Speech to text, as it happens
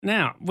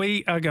Now,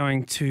 we are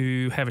going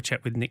to have a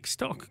chat with Nick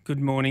Stock. Good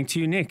morning to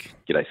you, Nick.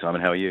 G'day,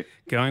 Simon. How are you?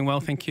 Going well,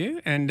 thank you.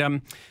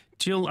 And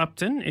Jill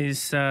Upton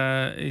is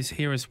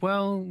here as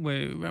well.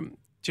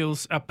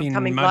 Jill's up in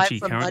Coming live Mudgee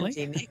from currently.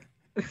 Mudgee, Nick.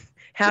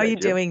 How are G'day, you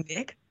Jill. doing,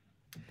 Nick?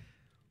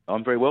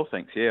 I'm very well,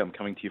 thanks. Yeah, I'm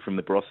coming to you from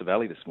the Barossa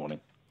Valley this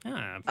morning.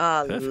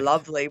 Perfect.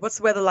 Lovely. What's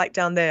the weather like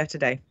down there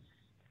today?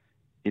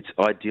 It's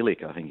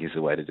idyllic, I think, is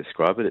the way to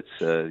describe it.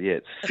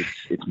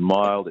 It's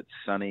mild, it's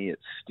sunny,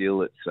 it's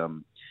still, it's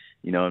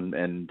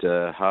and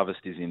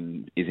harvest is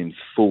in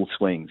full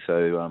swing.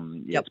 So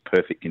Yep. it's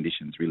perfect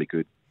conditions, really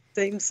good.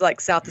 Seems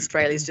like South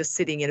Australia is just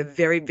sitting in a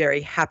very,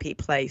 very happy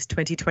place.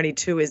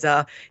 2022 is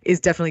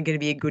definitely going to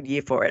be a good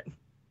year for it.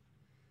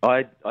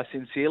 I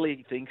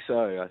sincerely think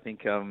so. I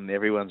think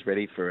everyone's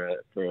ready for a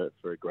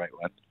great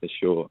one for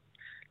sure.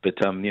 But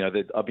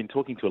I've been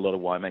talking to a lot of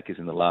winemakers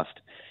in the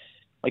last,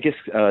 I guess,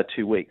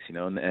 2 weeks.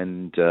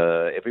 And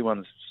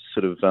everyone's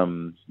sort of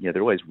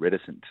they're always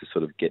reticent to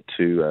sort of get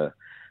too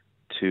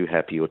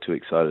happy or too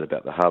excited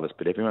about the harvest.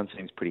 But everyone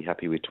seems pretty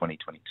happy with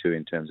 2022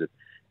 in terms of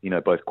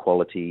both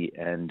quality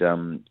and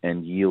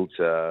yields.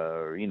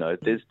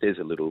 There's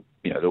a little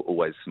there are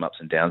always some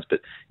ups and downs,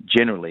 but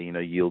generally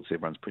yields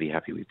everyone's pretty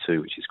happy with too,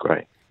 which is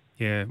great.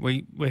 Yeah,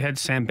 we had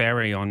Sam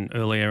Barry on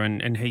earlier,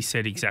 and he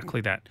said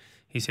exactly that.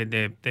 He said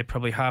they're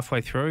probably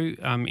halfway through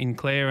in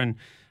Clare, and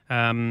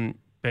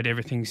but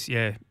everything's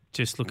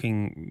just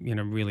looking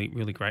really,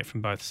 really great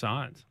from both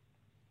sides.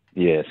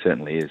 Yeah, it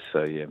certainly is.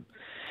 So yeah.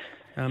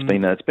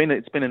 It's been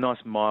a nice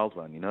mild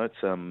one. It's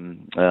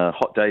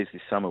hot days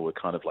this summer were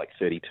kind of like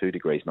 32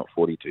 degrees, not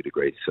 42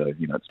 degrees. So it's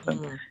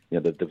been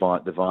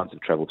the vines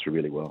have travelled through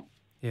really well.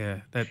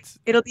 Yeah,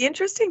 It'll be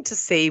interesting to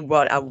see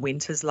what our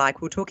winter's like.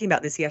 We were talking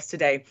about this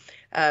yesterday,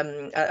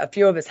 a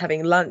few of us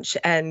having lunch,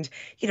 and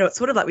it's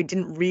sort of like we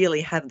didn't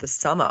really have the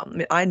summer. I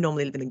mean, I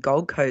normally live in the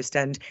Gold Coast,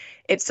 and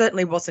it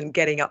certainly wasn't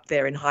getting up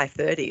there in high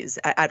 30s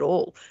at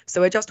all. So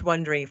we're just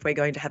wondering if we're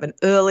going to have an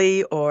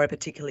early or a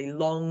particularly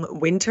long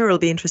winter. It'll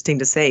be interesting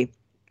to see.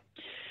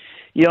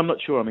 Yeah, I'm not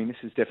sure. I mean, this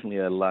is definitely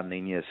a La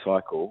Nina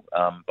cycle,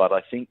 but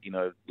I think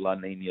La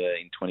Nina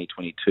in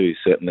 2022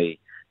 certainly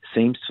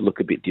seems to look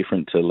a bit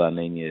different to La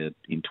Nina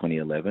in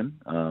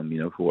 2011.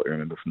 For what we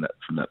remember from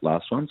that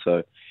last one.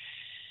 So,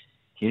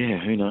 yeah,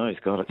 who knows?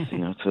 God, it's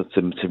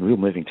a real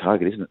moving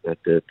target, isn't it?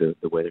 The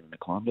weather and the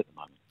climate at the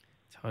moment.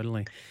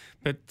 Totally,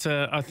 but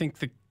I think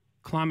the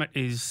climate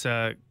is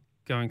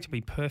going to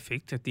be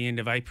perfect at the end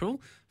of April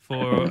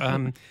for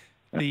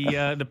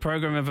the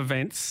program of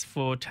events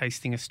for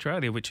Tasting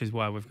Australia, which is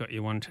why we've got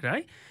you on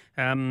today.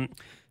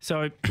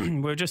 So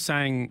we're just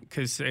saying,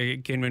 because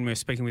again, when we were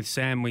speaking with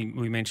Sam,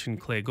 we mentioned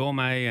Clare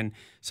Gourmet, and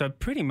so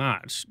pretty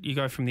much you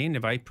go from the end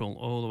of April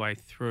all the way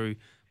through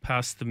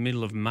past the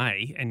middle of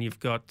May, and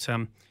you've got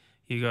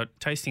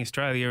Tasting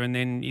Australia, and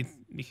then you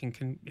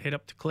can head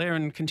up to Clare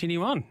and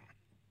continue on.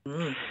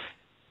 Mm.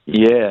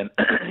 Yeah,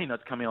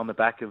 it's coming on the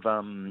back of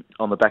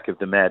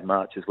the Mad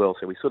March as well.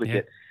 So we sort of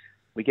get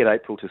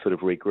April to sort of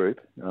regroup,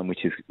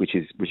 which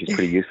is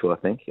pretty useful, I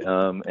think.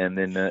 And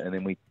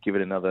then we give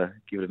it another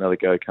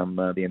go come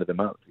the end of the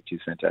month, which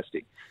is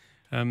fantastic.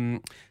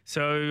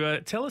 So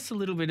tell us a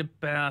little bit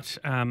about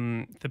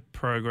the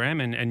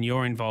program and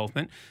your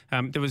involvement.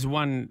 There was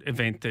one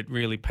event that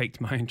really piqued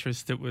my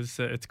interest. It was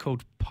it's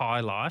called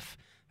Pie Life.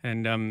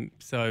 And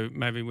so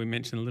maybe we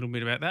mention a little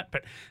bit about that.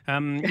 But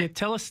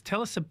tell us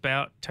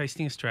about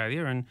Tasting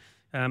Australia,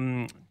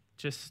 and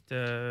just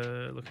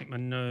looking at my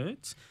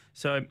notes.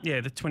 So,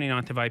 the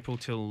 29th of April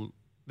till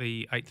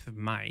the 8th of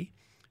May.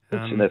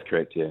 That's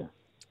correct, yeah.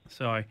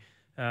 So,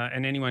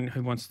 and anyone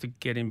who wants to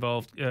get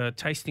involved,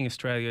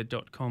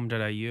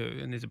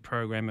 tastingaustralia.com.au, and there's a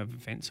program of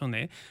events on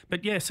there.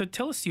 But, so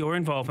tell us your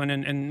involvement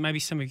and maybe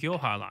some of your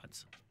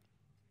highlights.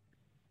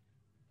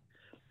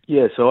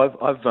 Yeah, so I've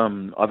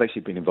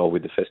actually been involved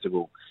with the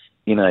festival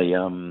in a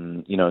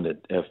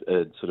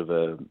sort of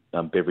a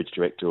beverage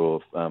director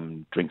or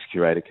drinks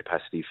curator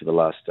capacity for the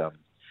last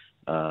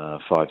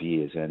 5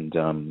 years, and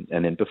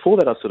then before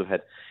that, I've sort of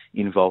had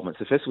involvements.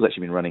 The festival's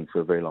actually been running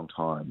for a very long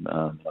time.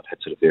 I've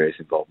had sort of various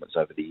involvements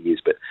over the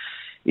years, but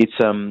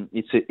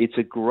it's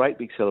a great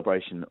big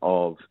celebration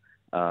of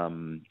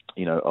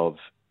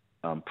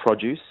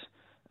produce,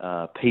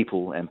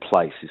 people, and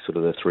place is sort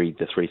of the three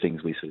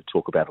things we sort of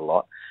talk about a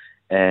lot.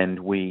 And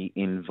we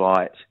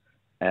invite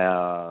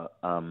our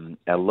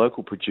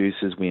local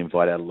producers. We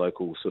invite our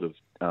local sort of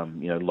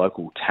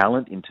local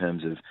talent in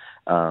terms of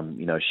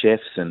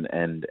chefs and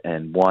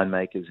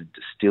winemakers and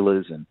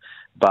distillers and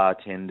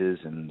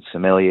bartenders and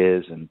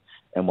sommeliers and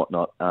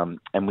whatnot.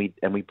 And we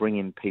bring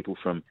in people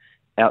from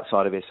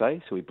outside of SA.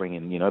 So we bring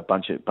in a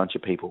bunch of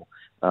people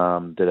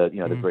that are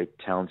they're very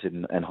talented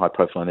and high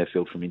profile in their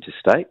field from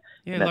interstate.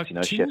 Yeah, and like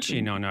Chin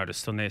Chin, I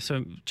noticed on there.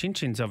 So Chin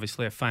Chin's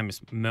obviously a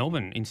famous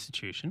Melbourne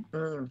institution.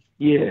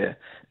 Yeah,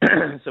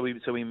 so we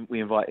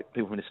invite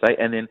people from interstate,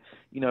 and then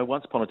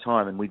once upon a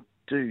time, and we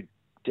do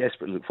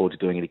desperately look forward to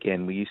doing it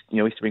again. We used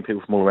to bring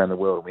people from all around the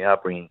world, and we are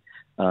bringing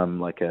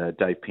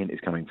Dave Pint is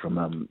coming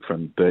from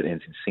Burt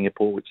Ends in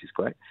Singapore, which is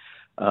great.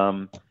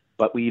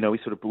 but we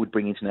sort of would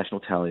bring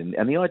international talent in.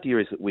 And the idea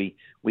is that we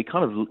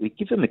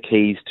give them the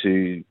keys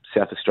to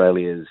South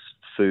Australia's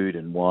food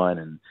and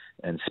wine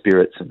and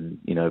spirits and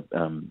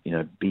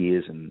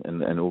beers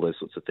and all those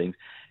sorts of things.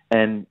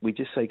 And we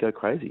just say go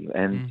crazy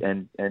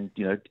and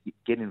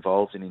get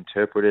involved and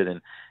interpret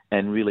it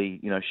and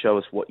really show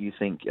us what you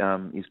think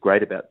is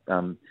great about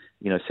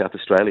South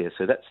Australia.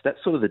 So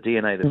that's sort of the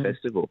DNA of the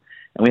festival.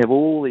 And we have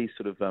all these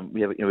sort of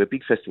we have a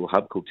big festival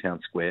hub called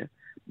Town Square,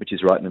 which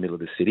is right in the middle of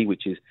the city,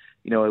 which is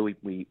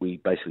we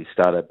basically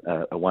start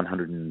a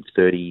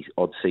 130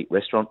 odd seat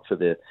restaurant for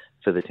the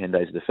 10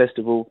 days of the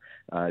festival.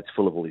 It's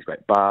full of all these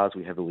great bars.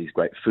 We have all these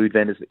great food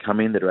vendors that come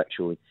in that are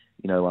actually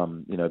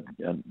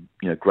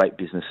great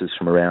businesses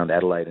from around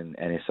Adelaide and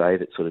SA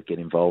that sort of get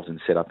involved and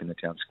set up in the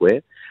Town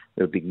Square.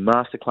 We have a big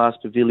masterclass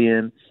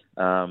pavilion,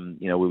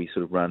 where we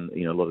sort of run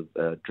a lot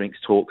of drinks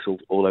talks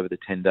all over the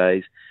 10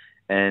 days,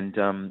 and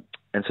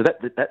so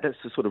that's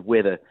the sort of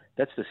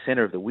that's the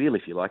centre of the wheel,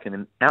 if you like. And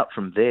then out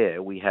from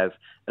there, we have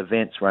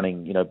events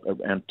running,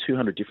 around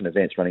 200 different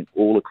events running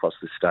all across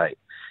the state.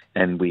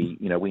 And we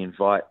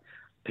invite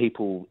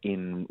people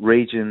in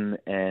region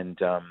and,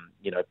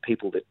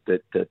 people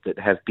that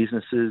have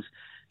businesses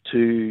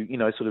to,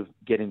 sort of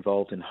get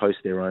involved and host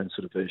their own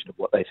sort of version of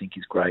what they think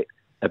is great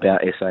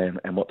about SA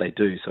and what they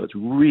do. So it's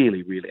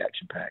really, really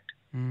action-packed.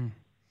 Mm.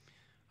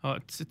 Oh,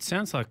 it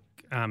sounds like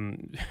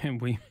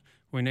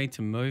we need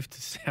to move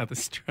to South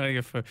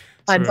Australia for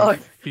a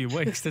few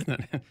weeks, doesn't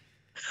it?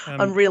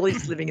 I'm really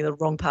living in the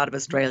wrong part of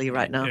Australia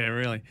right now. Yeah,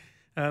 really.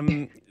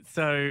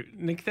 So,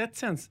 Nick, that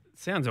sounds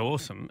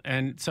awesome,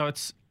 and so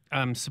it's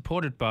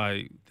supported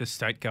by the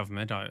state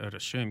government, I'd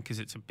assume, because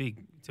it's a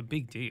big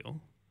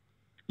deal.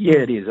 Yeah,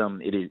 it is.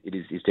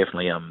 It's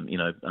definitely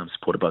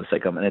supported by the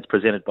state government, and it's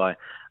presented by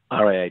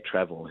RAA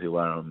Travel, who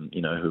are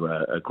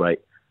a great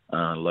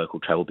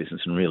local travel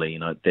business, and really,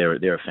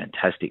 they're a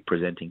fantastic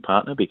presenting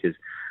partner because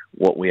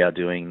what we are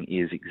doing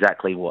is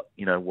exactly what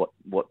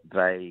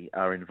they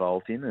are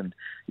involved in, and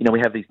we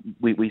have these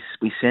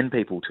we send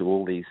people to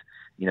all these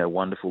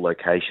wonderful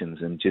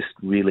locations, and just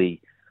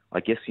really, I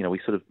guess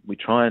we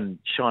try and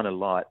shine a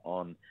light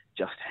on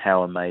just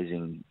how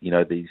amazing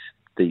these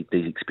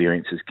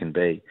experiences can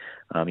be.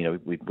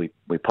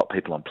 We pop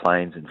people on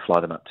planes and fly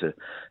them up to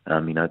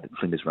the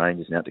Flinders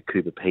Ranges and out to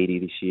Coober Pedy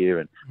this year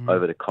and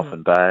over to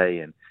Coffin Bay,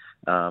 and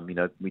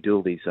we do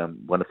all these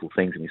wonderful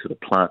things, and we sort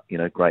of plant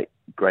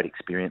great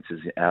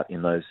experiences out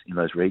in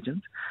those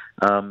regions.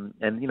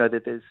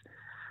 There's,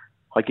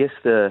 I guess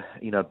the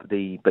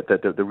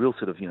real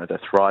sort of the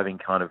thriving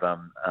kind of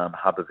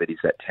hub of it is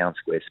that Town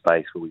Square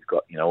space where we've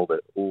got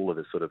all of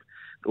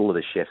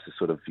the chefs are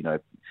sort of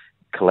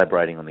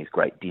collaborating on these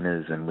great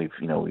dinners, and we've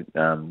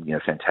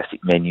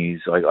fantastic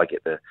menus. I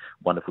get the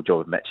wonderful job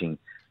of matching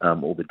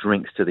all the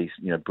drinks to these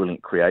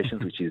brilliant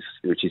creations, which is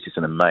just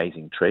an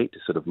amazing treat to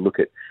sort of look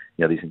at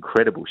these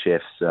incredible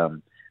chefs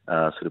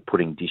sort of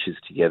putting dishes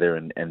together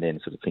and then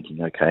sort of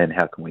thinking, okay, and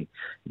how can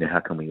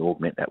we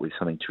augment that with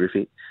something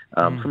terrific?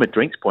 From a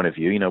drinks point of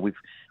view,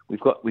 we've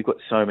got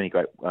so many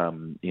great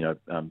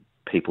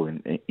people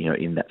in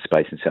that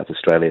space in South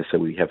Australia. So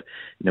we have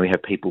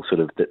people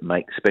sort of that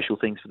make special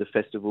things for the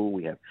festival.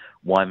 We have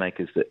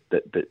winemakers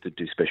that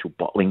do special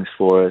bottlings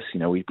for us.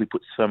 We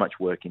put so much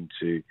work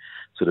into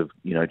sort of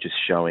just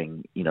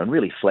showing and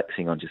really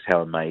flexing on just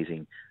how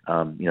amazing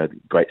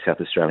great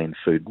South Australian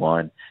food,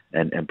 wine,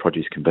 and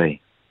produce can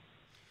be.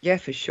 Yeah,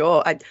 for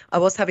sure. I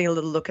was having a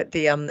little look at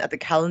the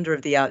calendar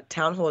of the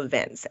town hall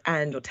events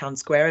or town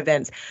square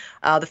events.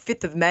 The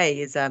 5th of May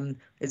is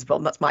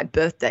that's my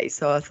birthday,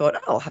 so I thought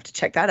I'll have to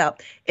check that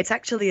out. It's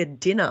actually a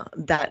dinner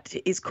that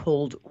is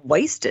called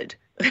Wasted,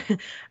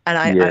 and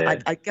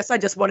I guess I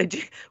just wanted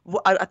to.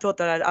 I thought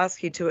that I'd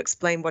ask you to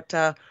explain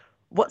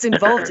what's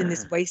involved in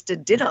this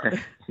wasted dinner.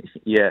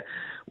 Yeah.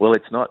 Well,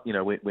 it's not.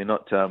 We're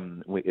not.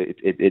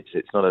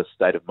 It's not a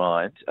state of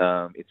mind.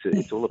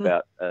 It's all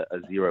about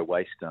a zero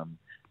waste.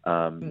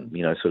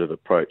 Sort of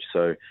approach.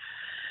 So,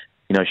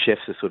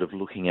 chefs are sort of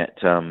looking at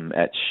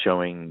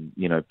showing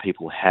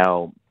people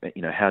how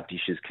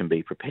dishes can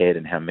be prepared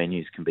and how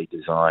menus can be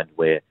designed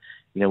where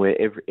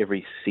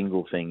every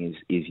single thing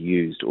is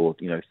used, or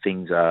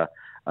things are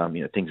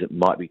things that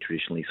might be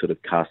traditionally sort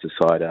of cast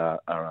aside are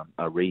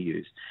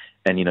reused.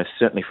 And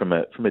certainly from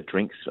a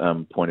drinks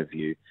point of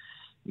view,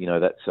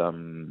 that's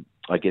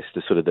I guess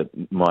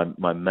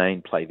my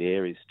main play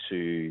there is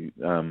to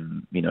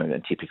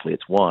and typically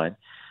it's wine,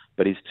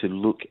 but is to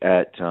look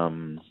at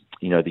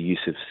the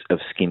use of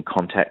skin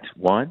contact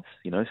wines.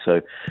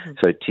 So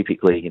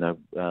typically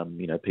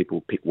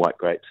people pick white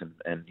grapes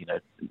and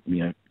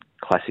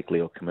classically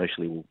or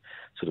commercially will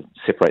sort of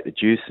separate the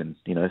juice and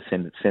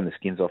send the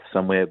skins off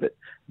somewhere. But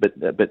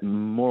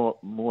more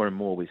and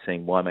more we're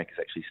seeing winemakers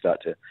actually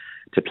start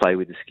to play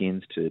with the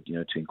skins to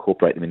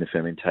incorporate them in the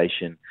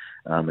fermentation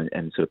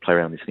and sort of play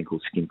around with this thing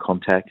called skin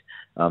contact.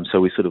 So I'm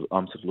sort of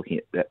looking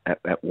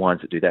at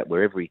wines that do that,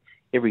 where every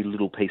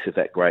little piece of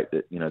that grape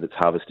that that's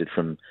harvested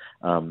from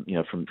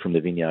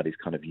the vineyard is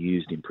kind of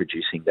used in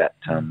producing that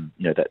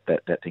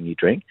that thing you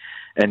drink.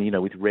 And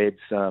with reds,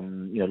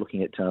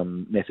 looking at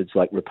methods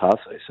like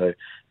ripasso, so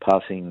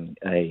passing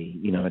a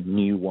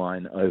new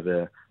wine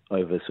over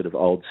sort of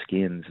old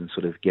skins and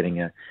sort of getting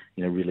a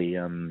really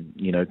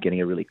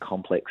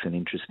complex and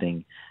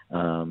interesting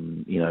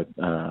and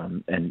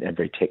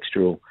very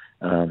textural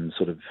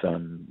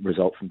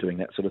result from doing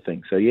that sort of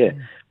thing. So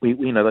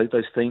we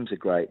those themes are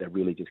great. They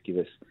really just give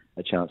us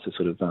a chance to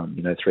sort of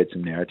thread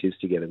some narratives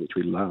together, which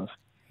we love.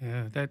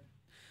 Yeah,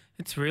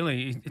 it's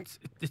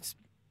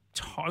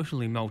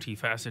totally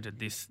multifaceted,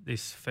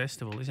 this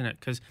festival, isn't it?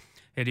 Because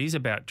it is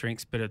about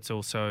drinks, but it's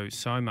also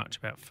so much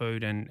about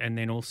food and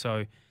then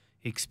also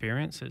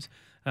experiences.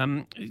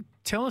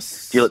 Tell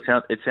us... Jill,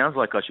 it sounds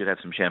like I should have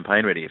some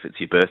champagne ready if it's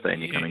your birthday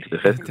and you're coming to the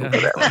festival for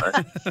that one,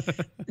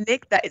 though.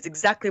 Nick, that is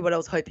exactly what I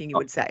was hoping you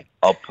would say.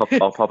 I'll pop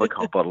a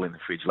cold bottle in the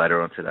fridge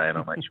later on today and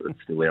I'll make sure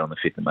it's still there on the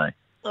 5th of May.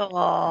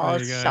 Oh,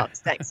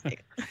 shucks. Thanks,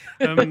 Nick.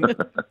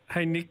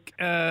 Hey, Nick,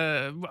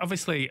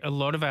 obviously a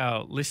lot of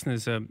our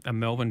listeners are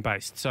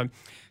Melbourne-based. So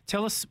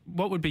tell us,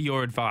 what would be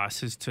your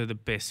advice as to the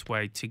best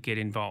way to get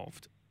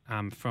involved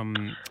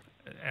from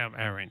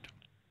our end?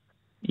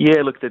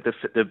 Yeah, look,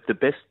 the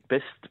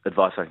best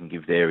advice I can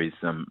give there is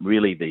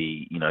really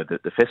the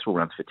festival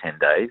runs for 10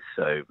 days,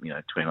 so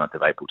 29th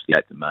of April to the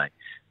 8th of May.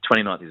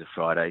 29th is a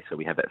Friday, so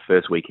we have that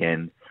first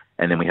weekend,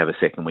 and then we have a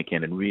second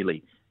weekend. And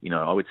really,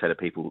 I would say to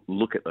people,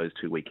 look at those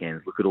 2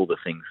 weekends, look at all the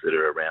things that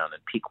are around,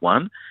 and pick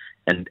one,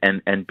 and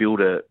build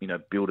a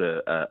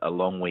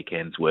long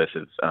weekend's worth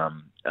of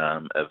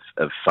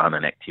fun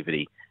and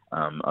activity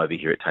over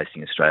here at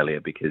Tasting Australia,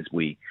 because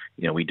we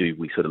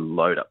sort of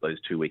load up those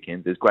 2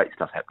 weekends. There's great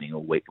stuff happening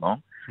all week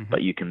long,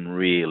 but you can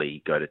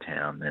really go to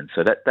town. And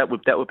so that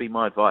would be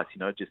my advice.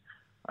 Just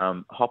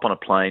hop on a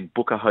plane,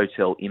 book a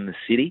hotel in the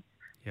city,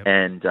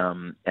 and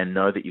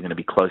know that you're going to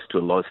be close to a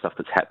lot of stuff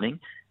that's happening.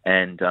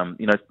 And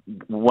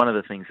one of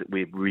the things that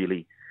we're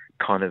really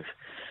kind of,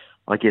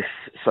 I guess,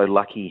 so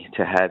lucky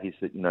to have is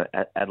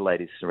that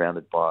Adelaide is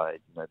surrounded by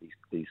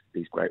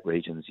these great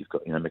regions. You've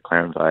got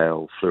McLaren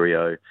Vale,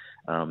 Fleurieu,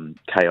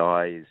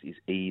 KI is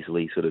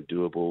easily sort of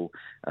doable.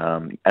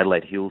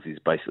 Adelaide Hills is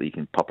basically, you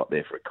can pop up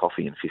there for a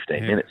coffee in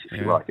 15 minutes if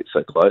you like. It's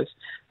so close.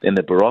 Then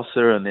the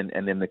Barossa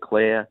and then the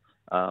Clare.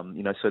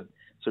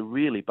 So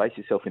really base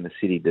yourself in the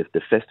city.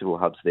 The festival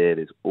hub's there.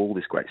 There's all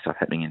this great stuff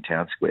happening in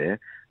Town Square.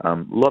 A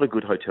lot of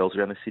good hotels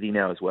around the city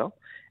now as well.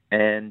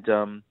 And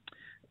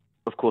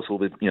of course, all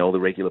the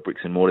regular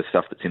bricks and mortar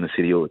stuff that's in the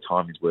city all the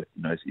time is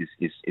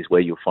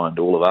where you'll find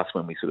all of us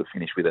when we sort of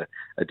finish with a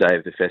day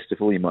of the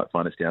festival. You might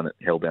find us down at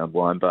Hellbound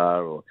Wine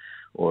Bar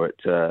or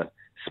at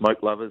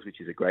Smoke Lovers, which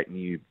is a great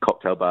new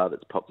cocktail bar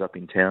that's popped up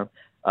in town.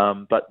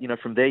 But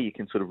from there you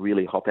can sort of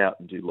really hop out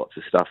and do lots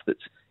of stuff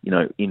that's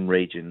in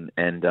region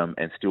and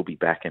still be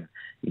back and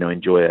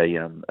enjoy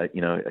a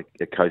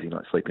cozy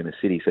night's sleep in the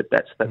city. So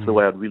that's the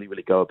way I'd really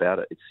go about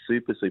it. It's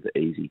super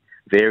easy,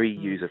 very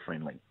user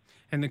friendly.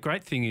 And the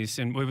great thing is,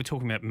 and we were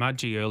talking about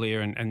Mudgee earlier,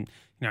 and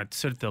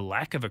sort of the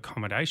lack of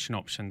accommodation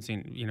options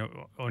in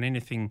on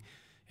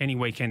any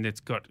weekend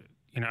that's got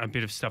a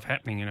bit of stuff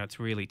happening.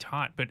 It's really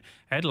tight. But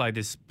Adelaide,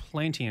 there's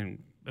plenty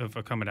of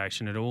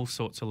accommodation at all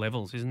sorts of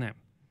levels, isn't there?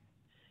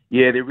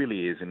 Yeah, there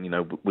really is, and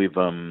we've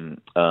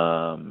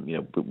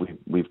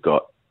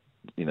got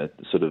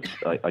sort of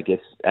I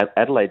guess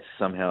Adelaide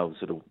somehow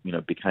sort of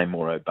became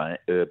more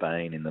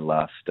urbane in the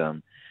last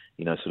sort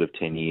of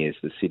 10 years.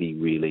 The city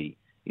really.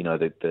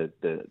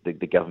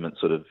 The government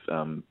sort of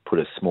put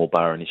a small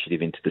bar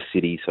initiative into the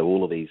city, so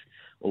all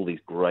these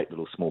great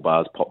little small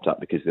bars popped up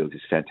because there was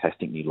this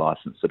fantastic new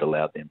license that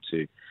allowed them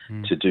to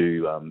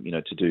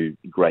do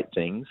great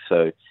things.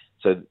 So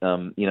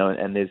and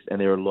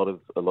there are a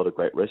lot of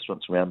great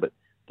restaurants around, but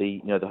the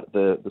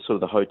sort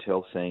of the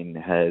hotel scene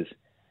has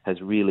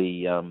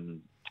really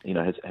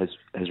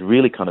has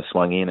really kind of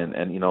swung in,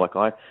 and like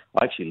I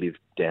actually live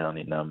down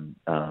in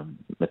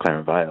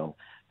McLaren Vale.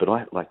 But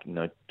I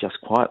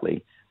just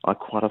quietly, I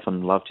quite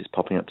often love just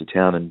popping up to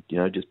town and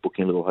just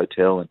booking a little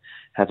hotel and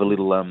have a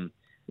little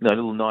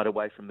little night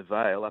away from the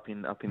Vale up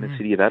in the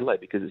city of Adelaide,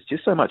 because it's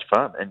just so much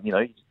fun. And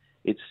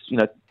it's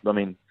I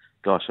mean,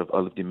 gosh, I've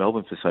lived in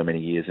Melbourne for so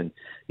many years, and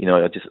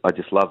I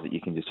just love that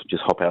you can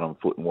just hop out on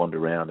foot and wander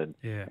around and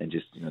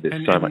just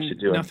there's so much to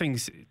do.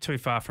 Nothing's too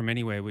far from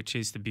anywhere, which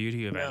is the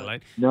beauty of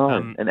Adelaide. No,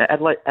 and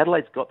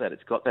Adelaide's got that.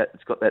 It's got that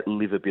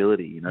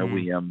livability.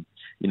 We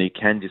you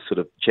can just sort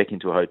of check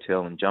into a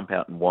hotel and jump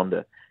out and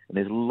wander. And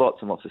there's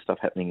lots and lots of stuff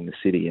happening in the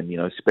city, and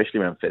especially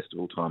around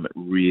festival time, it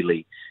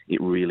really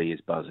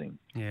is buzzing.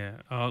 Yeah,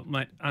 oh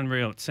mate,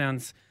 unreal. It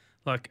sounds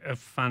like a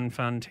fun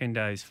 10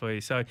 days for you.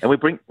 So, and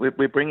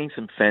we're bringing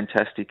some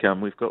fantastic.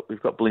 We've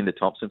got Belinda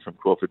Thompson from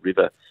Crawford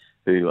River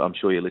who I'm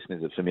sure your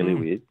listeners are familiar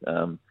with.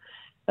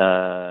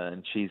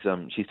 And she's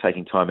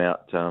taking time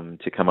out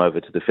to come over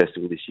to the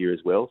festival this year as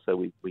well. So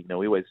we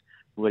always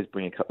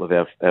bring a couple of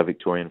our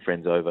Victorian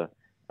friends over,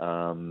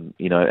 and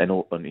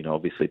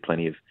obviously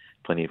plenty of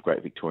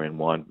great Victorian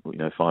wine,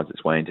 finds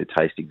its way into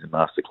tastings and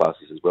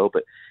masterclasses as well.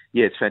 But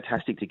yeah, it's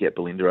fantastic to get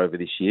Belinda over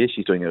this year.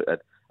 She's doing a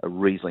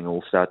Riesling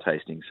All-Star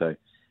tasting. So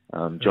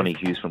Johnny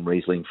Hughes from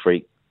Riesling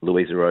Freak,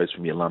 Louisa Rose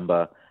from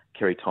Yalumba,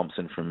 Kerry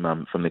Thompson from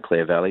the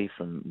Clare Valley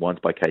from Wines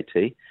by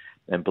KT,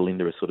 and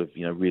Belinda is sort of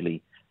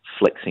really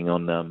flexing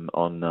on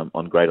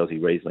great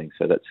Aussie Riesling.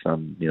 So that's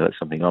that's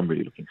something I'm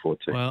really looking forward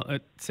to. Well,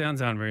 it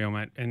sounds unreal,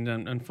 mate. And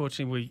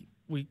unfortunately,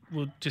 we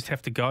will just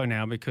have to go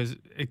now because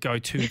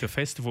the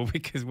festival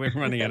because we're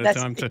running out of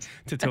time to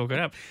talk it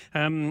up.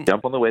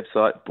 Jump on the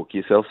website, book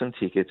yourself some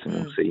tickets, and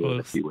we'll see you in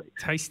a few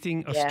weeks.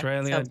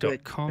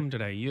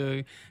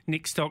 tastingaustralia.com.au.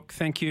 Nick Stock,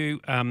 thank you.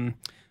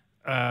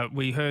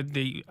 We heard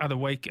the other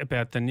week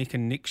about the Nick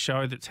and Nick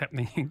show that's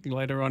happening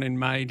later on in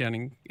May down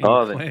in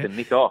Clare. The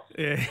Nick Off.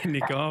 Yeah,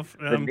 Nick Off.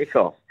 The Nick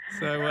Off.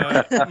 So,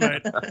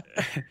 mate,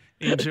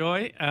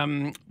 enjoy.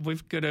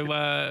 We've got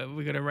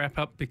to wrap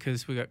up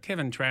because we've got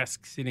Kevin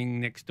Trask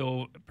sitting next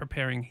door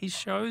preparing his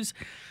shows.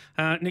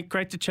 Nick,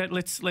 great to chat.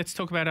 Let's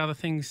talk about other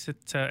things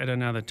at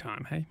another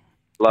time, hey?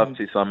 Love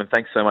to, Simon.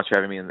 Thanks so much for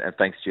having me, and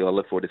thanks, Jill. I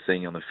look forward to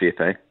seeing you on the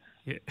 5th, eh?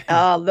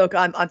 Yeah. Look,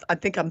 I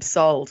think I'm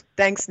sold.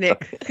 Thanks,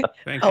 Nick.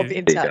 I'll be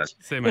in touch.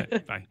 See you,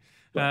 mate.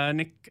 Bye.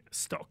 Nick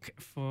Stock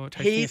for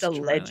Tasting He's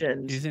Australia, a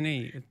legend, isn't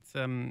he?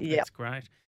 It's great.